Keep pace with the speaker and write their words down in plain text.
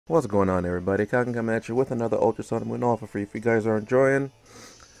What's going on, everybody? Kaioken coming at you with another ultrasonic win all for free. If you guys are enjoying,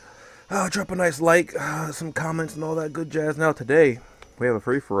 drop a nice like, some comments, and all that good jazz. Now, today, we have a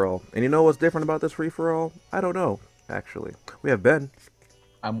free-for-all. And you know what's different about this free-for-all? I don't know, actually. We have Ben.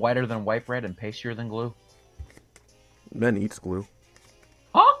 I'm whiter than white bread and pastier than glue. Ben eats glue.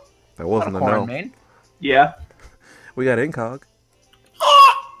 Huh? That wasn't a no. Man. Yeah. We got Incog.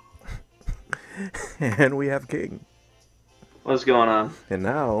 And we have King. What's going on? And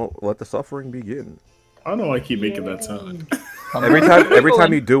now, let the suffering begin. I know I keep making that sound. Every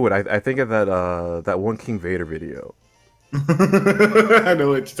time you do it, I think of that one King Vader video. I know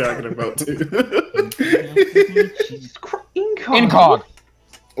what you're talking about too. Incog.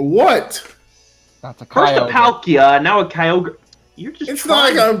 What? That's a First a Kaioken. Palkia, now a Kyogre. You're just It's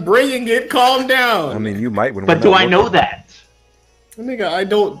trying. not like I'm bringing it. Calm down. I mean, you might when. But we're do not I know looking. that? Nigga, I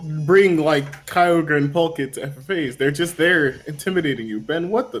don't bring like Kyogre and Palkia to FFAs. They're just there intimidating you. Ben,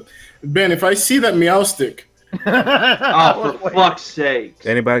 what the? Ben, if I see that Meowstic. Oh, for fuck's sake.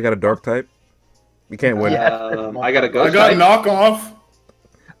 Anybody got a dark type? You can't win. I gotta go. I got knockoff.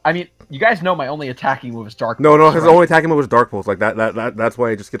 I mean, you guys know my only attacking move is Dark No, Pulse, his right? only attacking move was Dark Pulse. Like that's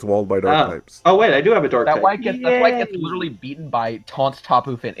why it just gets walled by dark types. Oh wait, I do have a dark That's type. why it gets literally beaten by Taunts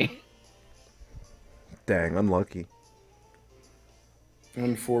Tapu Fini. Dang, unlucky.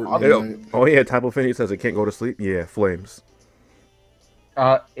 Unfortunately. Oh yeah, Tapu Fini says it can't go to sleep. Yeah, flames.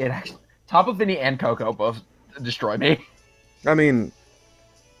 It actually, Tapu Fini and Coco both destroy me. I mean,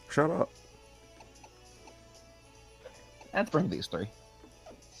 shut up. Let's bring these three.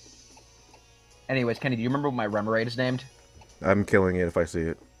 Anyways, Kenny, do you remember what my Remoraid is named? I'm killing it if I see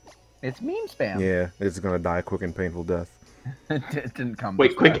it. It's meme spam. Yeah, it's gonna die a quick and painful death. It didn't come. Wait,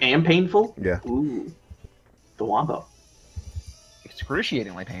 this quick way. and painful? Yeah. Ooh. The Wombo.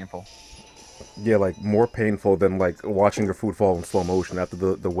 Excruciatingly painful. Yeah, like more painful than like watching your food fall in slow motion after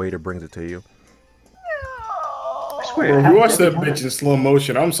the waiter brings it to you. I swear. Bro, it if you watch happens that every bitch time. in slow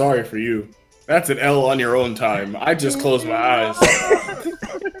motion, I'm sorry for you. That's an L on your own time. I just closed my eyes.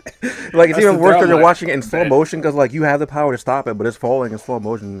 Like it's That's even the worse when you're downlight. watching it in slow Bad. motion because like you have the power to stop it, but it's falling in slow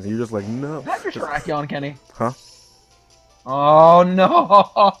motion. And you're just like, no. Have your Terrakion, Kenny. Huh? Oh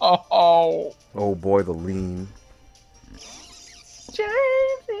no! Oh boy, the lean. Change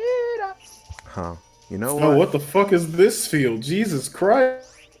it up. Huh? You know Oh, what? what the fuck is this field? Jesus Christ.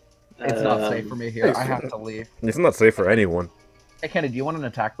 It's not safe for me here. I have to leave. It's not safe for anyone. Hey Kenny, do you want an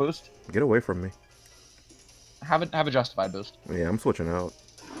attack boost? Get away from me. Have a justified boost. Yeah, I'm switching out.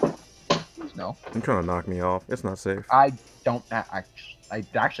 No, You're trying to knock me off. It's not safe. I don't. I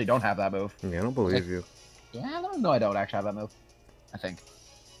actually don't have that move. Yeah, I don't believe you. Yeah, no, I don't actually have that move. I think.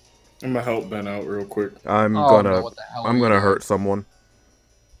 I'm gonna help Ben out real quick. I'm Oh, gonna no, what the hell are I'm you gonna doing? hurt someone.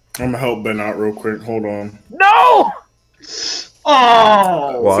 I'm gonna help Ben out real quick. Hold on. No!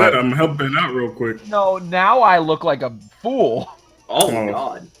 Oh! Well, Said I'm helping Ben out real quick. No, now I look like a fool. Oh my Oh.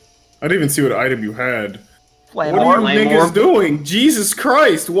 god. I didn't even see what item you had. Flame What are orb. you Flame niggas orb. doing? Jesus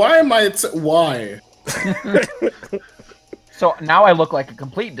Christ! Why am I? Why? So now I look like a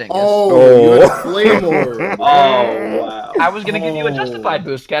complete dingus. Oh, you had a flame orb. Oh wow. I was gonna give you a Oh. justified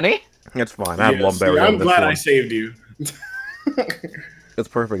boost, Kenny. It's fine. I have Yeah, see, Lumberry on I'm this glad one. I saved you. It's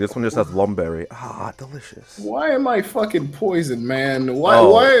perfect. This one just has Lumberry. Ah, delicious. Why am I fucking poisoned, man? Why? Oh,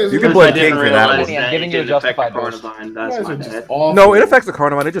 why is you can Because blame I didn't King for that realize one. I'm that giving it you a didn't affect the justified boost. Carnivine. you That's guys my are just bad. awful. No, it affects the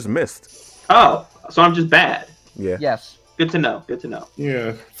Carnivine. I just missed. Oh, so I'm just bad. Yeah, Yes. Good to know. Good to know.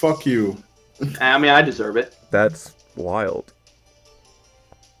 Yeah, fuck you. I mean, I deserve it. that's wild.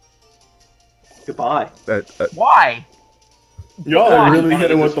 Goodbye. Why? Y'all I are just really wanted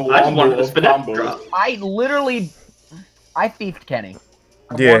hitting to- with the I just wanted wombo to of spin that combos. drop. I thiefed Kenny.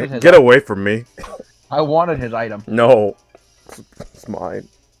 I Yeah, wanted his get item. away from me. I wanted his item. No, it's mine.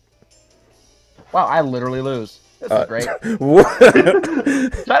 Wow, I literally lose. This is great. What?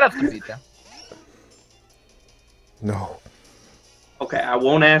 Shout out to Pizza. No, Okay, I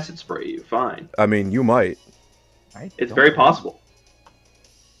won't acid spray you. Fine. I mean you might. It's very possible.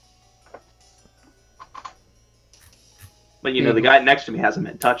 But you know, the guy next to me hasn't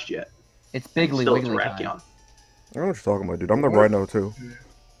been touched yet. It's Bigly Still Wiggly Terrakion. time. I don't know what you're talking about, dude. I'm the What? Rhino too.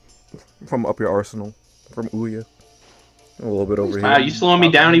 From up your arsenal, from Ouya. A little bit over Wow, here. you slowing me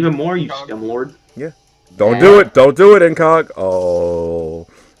down even more, you scumlord. Don't Yeah. do it. Don't do it, Incog. Oh,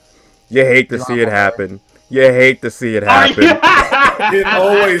 you hate to You're see on it my happen. You hate to see it happen. It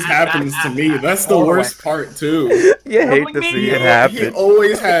always happens to me. That's the All the worst part too. You hate to Telling me see it He happen.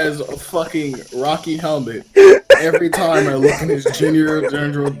 always has a fucking Rocky helmet. Every time I look in his junior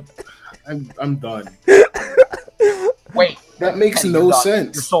general, I'm done. Wait, That makes Kenny, no you're done.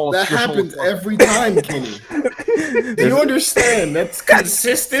 sense. Your soul- That your soul happens is broken. every time, Kenny. Do you understand? That's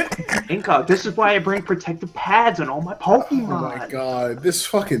consistent. Incog, this is why I bring protective pads on all my Pokemon. Oh my god, this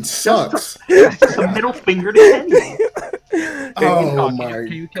fucking sucks. Just a middle finger to Kenny. Oh Can my.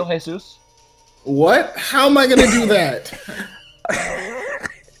 you kill Jesus? What? How am I gonna do that?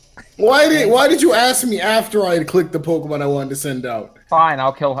 Why did you ask me after I had clicked the Pokemon I wanted to send out? Fine,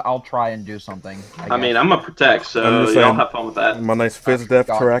 I'll try and do something. I mean, I'm a protect, so I'm just y'all saying, have fun with that. my nice Fizz Def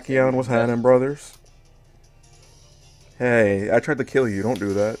God. Terrakion was hiding, brothers. Hey, I tried to kill you. Don't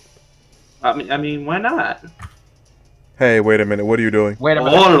do that. I mean, why not? Hey, wait a minute. What are you doing? Wait a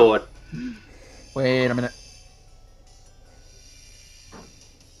minute. Oh lord. Wait a minute.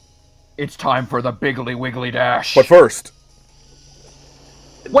 It's time for the Biggly Wiggly Dash. But first,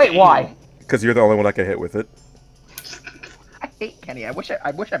 Wait, why? because you're the only one I can hit with it. I hate Kenny. I wish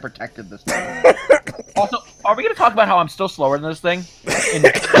I protected this thing. Also, are we gonna talk about how I'm still slower than this thing?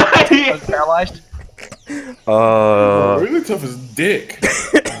 I was paralyzed. Really tough as dick.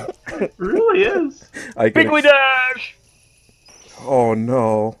 It really is. Biggly Dash. Oh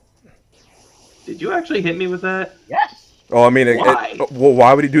no. Did you actually hit me with that? Yes. Oh, I mean, Why? well,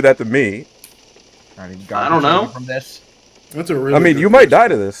 why would he do that to me? I don't know. From this. That's a really. I mean, good you might question. die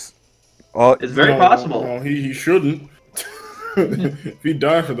to this. It's very No, possible. No, he shouldn't. If he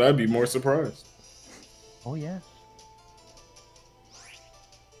died for that, I'd be more surprised. Oh yeah.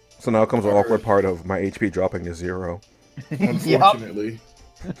 So now comes the awkward part of my HP dropping to 0. Unfortunately.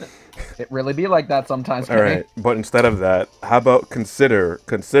 It really be like that sometimes. All right, but instead of that, how about consider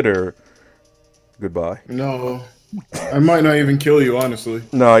goodbye? No. I might not even kill you, honestly.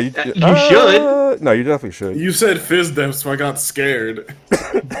 No, you You should. No, you definitely should. You said fizz death, so I got scared.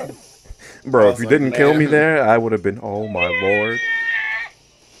 Bro, I if was you like, didn't kill me man. there, I would have been, oh my lord.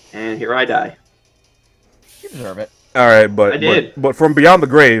 And here I die. You deserve it. All right, but I did. But from beyond the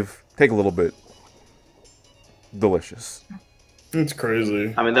grave, take a little bit. Delicious. It's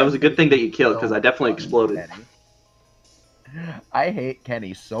crazy. I mean, that was a good thing that you killed because I definitely exploded. Kenny. I hate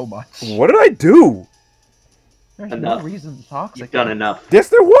Kenny so much. What did I do? There's Enough. no reason to talk. You've done enough. Yes,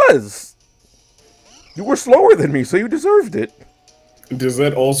 there was. You were slower than me, so you deserved it. Does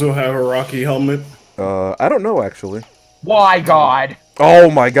that also have a Rocky helmet? I don't know actually. Why, God? Oh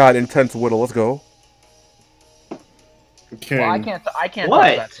my God, intense whittle. Let's go. King, Well, I can't What?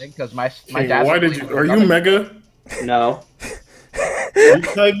 touch that thing because my King, dad's. why did you? Are you Mega? No. You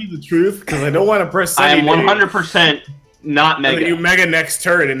tell me the truth, because I don't want to press. I am Sunny Day, 100% not and then Mega. you Mega next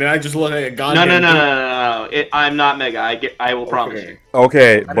turn, and then I just look at a No, goddamn. no, no, no, no, no. I'm not Mega. I will promise you.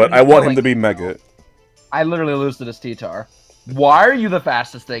 Okay, but don't I want him feel to like- be mega. I literally lose to this T-Tar. Why are you the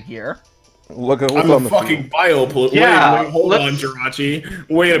fastest thing here? Look at what's I'm on a the fucking field. biopool. Yeah, Wait, hold let's- on, Jirachi.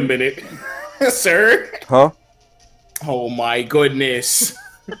 Wait a minute, sir. Huh? Oh my goodness.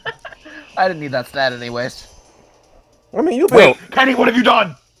 I didn't need that stat anyways. I mean, you Wait, built. Kenny, what have you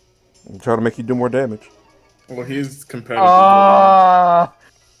done? I'm trying to make you do more damage. Well, he's competitive.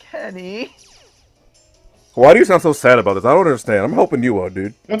 Kenny. Why do you sound so sad about this? I don't understand. I'm helping you out,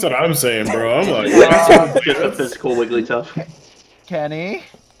 dude. That's what I'm saying, bro. I'm like, Just a physical Wigglytuff. Kenny.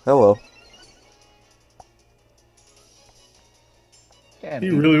 Hello. Kenny.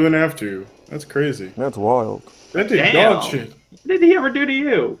 he really went after you. That's crazy. That's wild. That did Damn. dog shit. What did he ever do to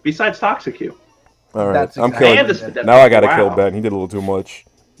you besides toxic you? All right, That's I'm exactly killing. And what this- Now I gotta wow. kill Ben. He did a little too much.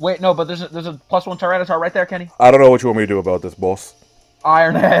 Wait, no, but there's a +1 Tyranitar right there, Kenny. I don't know what you want me to do about this, boss.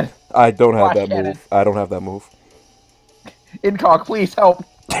 Iron Head. I don't have Flash that cannon. move. I don't have that move. Incog, please help.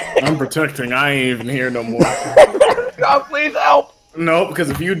 I'm protecting. I ain't even here no more. Incog, please help. No, because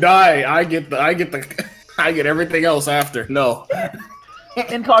if you die, I get everything else after. No.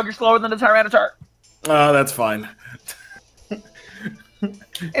 Incog, you're slower than the Tyranitar. That's fine.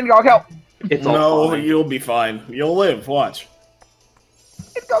 Incog, help. It's all No, fine. you'll be fine. You'll live. Watch.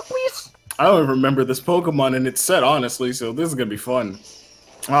 Incog, please. I don't even remember this Pokemon in its set, honestly, so this is gonna be fun.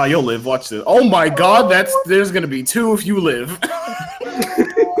 Ah, you'll live. Watch this. Oh my God, there's gonna be 2 if you live.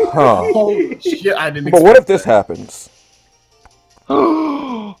 Huh. Holy shit! I didn't. But what if expect this happens?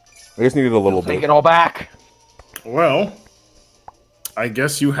 I just needed a little Take bit. it all back. that. Well, I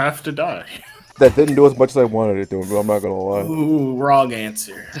guess you have to die. That didn't do as much as I wanted it to. I'm not gonna lie. Ooh, wrong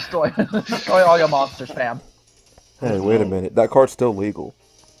answer. Destroy all your monsters, fam. Hey, wait a minute. That card's still legal.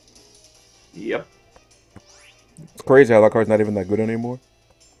 Yep. It's crazy how that card's not even that good anymore.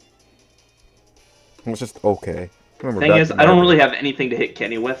 It's just okay. Remember, Thing back is, to I don't Marvel. really have anything to hit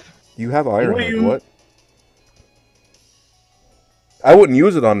Kenny with. You have Iron What Head. do you- What? I wouldn't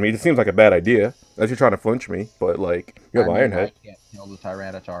use it on me. It seems like a bad idea. Unless you're trying to flinch me. But, like, you have Iron Head. I can't kill the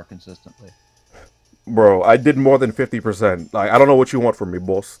Tyranitar consistently. Bro, I did more than 50%. Like, I don't know what you want from me,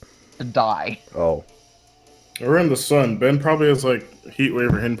 boss. To die. Oh. We're in the sun. Ben probably has like heat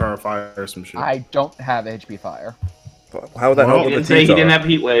wave or hidden power fire or some shit. I don't have HP fire. How would that help Well, He with didn't the say he T-Tar? didn't have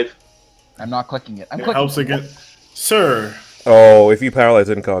heat wave. I'm not clicking it. I'm It clicking helps it. again. Sir, Oh, if you paralyze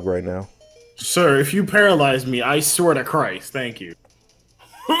Incog right now. sir, if you paralyze me, I swear to Christ, thank you.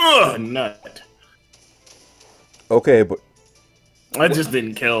 Nut. Okay, but I just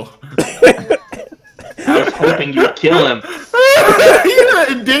didn't kill. I was hoping you'd kill him. You're not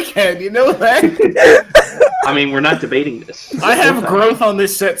a dickhead, you know that? I mean, we're not debating this. I have growth on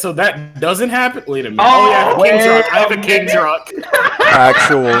this set, so that doesn't happen. Wait a minute. Oh, Oh, yeah, wait King Truck. I have a a King Truck.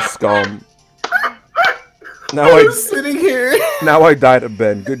 actual scum. Now I'm sitting here. now I died to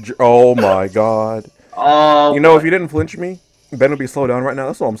Ben. Oh my god. Oh, You know, if you didn't flinch me, Ben would be slowed down right now.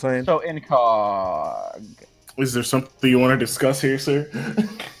 That's all I'm saying. So Incog. Is there something you want to discuss here, sir?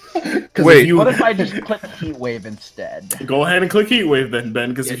 'Cause Wait. if you What if I just click Heat Wave instead? go ahead and click Heat Wave then, Ben,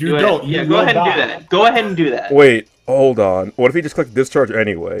 because if you do it. don't, yeah, you go will ahead and die. do that. Go ahead and do that. Wait, hold on. What if he just clicked discharge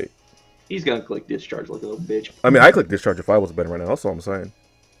anyway? He's gonna click discharge like a little bitch. I mean, I click discharge if I was Ben right now. That's all I'm saying.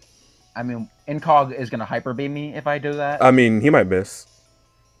 I mean, Incog is gonna hyper beam me if I do that. I mean, he might miss.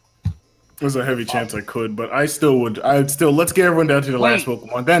 There's a heavy chance I could, but I still would. I'd still. Let's get everyone down to the last Wait.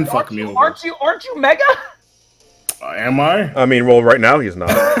 Pokemon, then fuck me over. Aren't you Mega? Am I? I mean, well, right now he's not.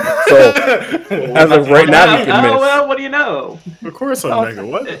 So, as of right now, he can Oh miss. well, what do you know? Of course I'm Mega.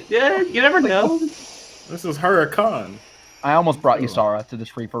 What? Yeah, you never know. This is Huracan. I almost brought Isara to this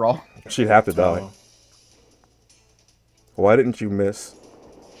free for all. She'd have to die. Why didn't you miss?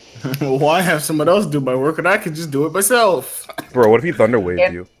 Why have someone else do my work when I could just do it myself? Bro, what if he thunder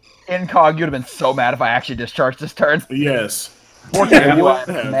waved you? Incog, you'd have been so mad if I actually discharged this turn. Yes. Fortunately, you would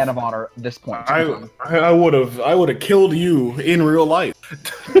are have. man of honor at this point. I would have killed you in real life.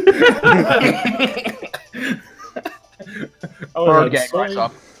 Bird gang rise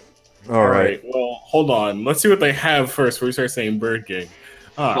up. All right. Well, hold on. Let's see what they have first before we start saying Bird Gang.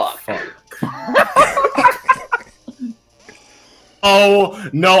 Ah, fuck. Oh,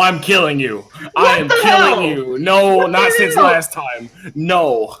 no, I'm killing you. I am killing you. No, not since last time.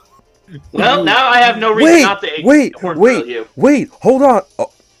 No. Well, now I have no reason not to horn drill you. wait, hold on.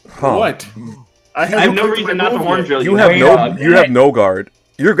 Oh, huh. What? I have no reason not to horn drill you. You have no guard.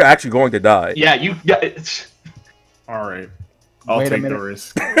 You're actually going to die. Yeah, you. All right. I'll Wait a take the minute.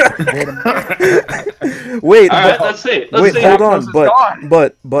 risk. Wait a minute. Wait, All right, let's see. wait, see. hold on, Is gone.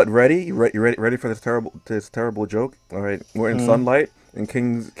 but ready? You ready for this terrible joke? All right, we're in sunlight, and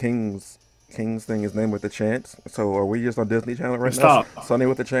King's thing is named with the chance. So are we just on Disney Channel right now? Sonny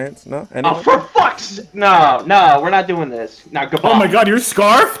with the chance? No? Anyone? Oh, for fuck's no, we're not doing this. Now, goodbye. Oh my god, you're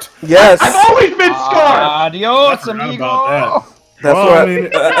scarfed? Yes. I've always been scarred. Adios, I forgot amigo. about that. That's Well, what I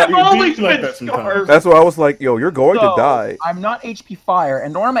mean, I've you always beat like been that sometimes. scarred. That's why I was like, yo, you're going to So, die. I'm not HP fire,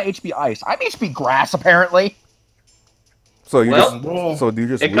 and nor am I HP ice. I'm HP grass, apparently. So you Well, just so do you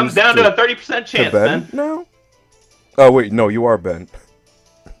just It comes lose down to a 30% to chance, Ben? man. No. Oh wait, no, you are Ben.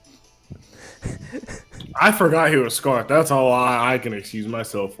 I forgot he was scarred. That's all I can excuse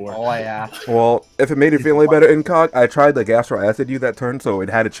myself for. All I ask. Well, if it made you feel any better, Incog, I tried the gastro acid you that turn, so it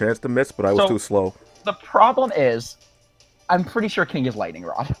had a chance to miss, but I was So- too slow. The problem is, I'm pretty sure King is lightning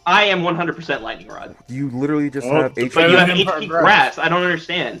rod. I am 100% lightning rod. You literally just Well, have HP. But you have Better than HP grass. grass. I don't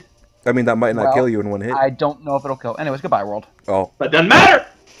understand. I mean, that might not Well, kill you in one hit. I don't know if it'll kill. Anyways, goodbye, world. Oh, But doesn't matter.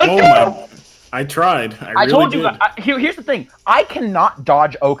 Let's Oh go. my. I tried. I I really told you. did. Here's the thing. I cannot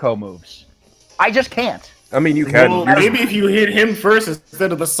dodge Oko moves. I just can't. I mean, you can. Well, maybe if you hit him first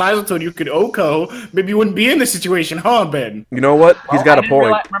instead of the Silotoad, you could Oko. Maybe you wouldn't be in this situation, huh, Ben? You know what? He's Well, got I a didn't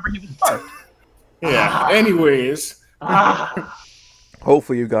point. remember he was scarfed. Yeah. Anyways.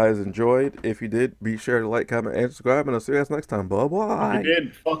 Hopefully you guys enjoyed. If you did, be sure to like, comment, and subscribe, and I'll see you guys next time. Bye You bye.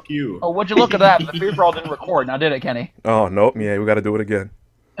 did. Fuck you. Oh, would you look at that? The free for all didn't record. Now did it, Kenny? Oh nope. Yeah, we got to do it again.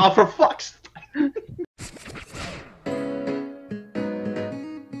 Oh, for fuck's